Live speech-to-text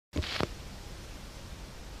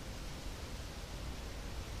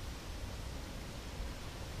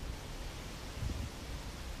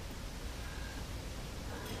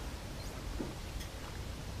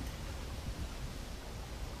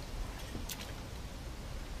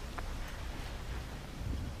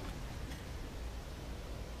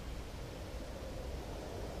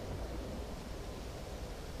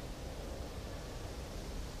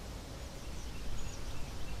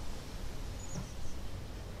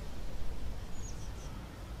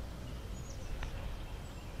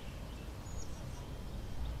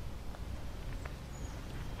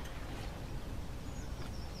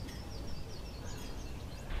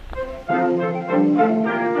I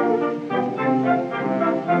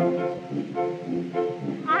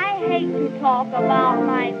hate to talk about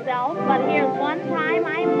myself, but here's one time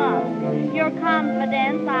I must. Your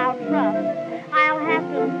confidence I'll trust. I'll have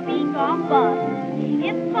to speak or bust.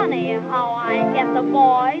 It's funny how I get the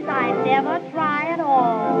boys I never try at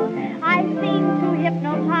all. I seem to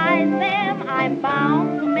hypnotize them. I'm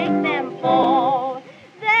bound to make them fall.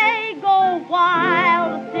 They go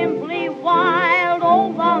wild, simply wild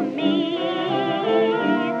over me.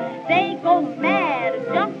 They go mad,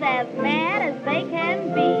 just as mad as they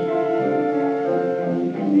can be.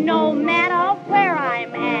 No matter where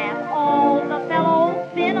I'm at, all the fellows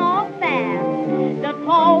thin or fast. The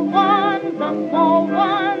tall ones, the small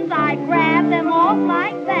ones, I grab them off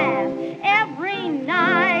like that. Every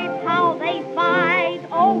night, how they fight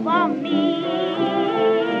over me.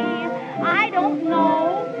 I don't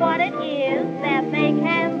know what it is that they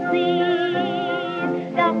can see.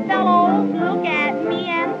 The fellows look at me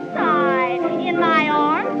and sigh. In my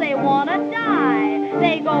arms, they want to die.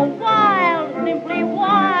 They go wild, simply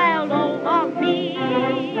wild over me.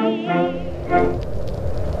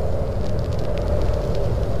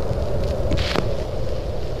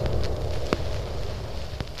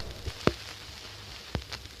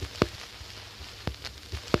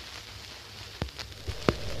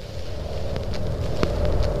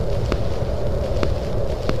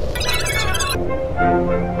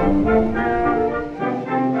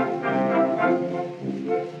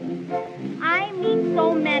 I meet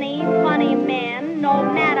so many funny men, no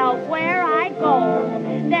matter where I go.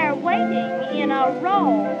 They're waiting in a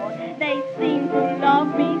row. They seem to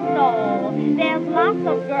love me so. There's lots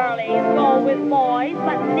of girlies go with boys,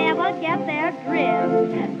 but never get their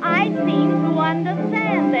drift. I seem to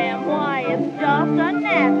understand them, why it's just a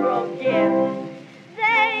natural gift.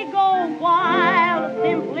 They go wild,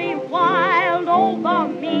 simply wild over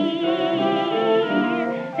me.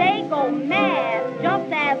 They go mad,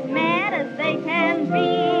 just as mad as they can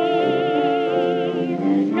be.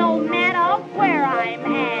 No matter where I'm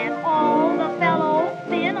at, all the fellows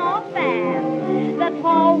thin or fast. The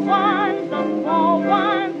tall ones, the small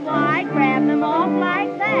ones, why grab them off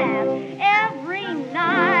like that. Every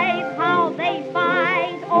night, how they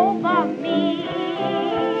fight over me.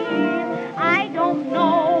 I don't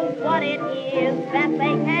know what it is that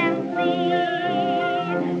they can see.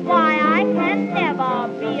 Why I can never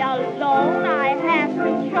be alone. I have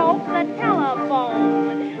to choke the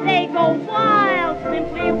telephone. They go wild,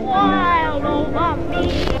 simply wild over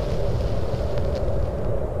me.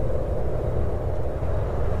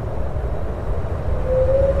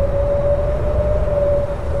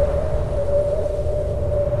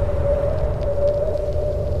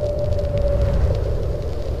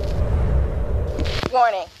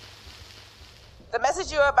 Warning. The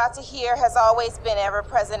message you're about to hear has always been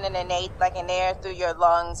ever-present and innate, like an air through your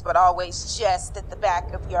lungs, but always just at the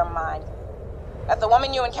back of your mind. That the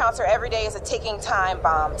woman you encounter every day is a ticking time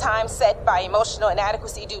bomb, time set by emotional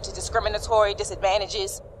inadequacy due to discriminatory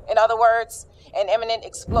disadvantages. In other words, an imminent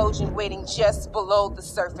explosion waiting just below the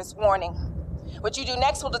surface. Warning. What you do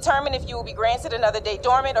next will determine if you will be granted another day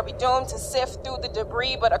dormant or be doomed to sift through the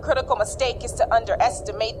debris, but a critical mistake is to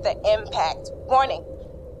underestimate the impact. Warning.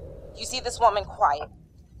 You see this woman quiet,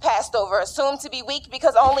 passed over, assumed to be weak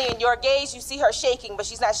because only in your gaze you see her shaking, but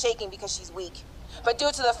she's not shaking because she's weak. But due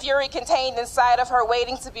to the fury contained inside of her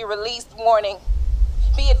waiting to be released, warning.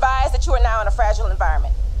 Be advised that you are now in a fragile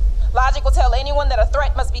environment. Logic will tell anyone that a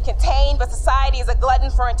threat must be contained, but society is a glutton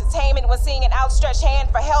for entertainment. When seeing an outstretched hand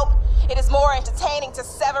for help, it is more entertaining to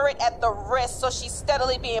sever it at the wrist, so she's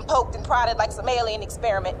steadily being poked and prodded like some alien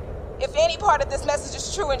experiment. If any part of this message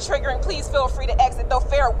is true and triggering, please feel free to exit, though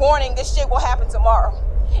fair warning, this shit will happen tomorrow.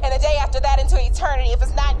 And the day after that into eternity. If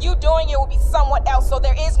it's not you doing it, it will be someone else, so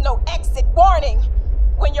there is no exit. Warning!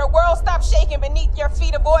 When your world stops shaking beneath your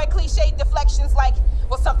feet, avoid cliched deflections like,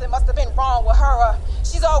 well, something must have been wrong with her, or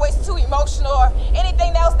she's always too emotional, or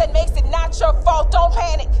anything else that makes it not your fault. Don't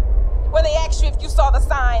panic. When they ask you if you saw the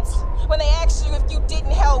signs, when they ask you if you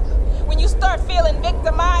didn't help, when you start feeling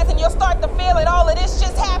victimized and you'll start to feel it, all of this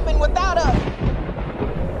just happened without a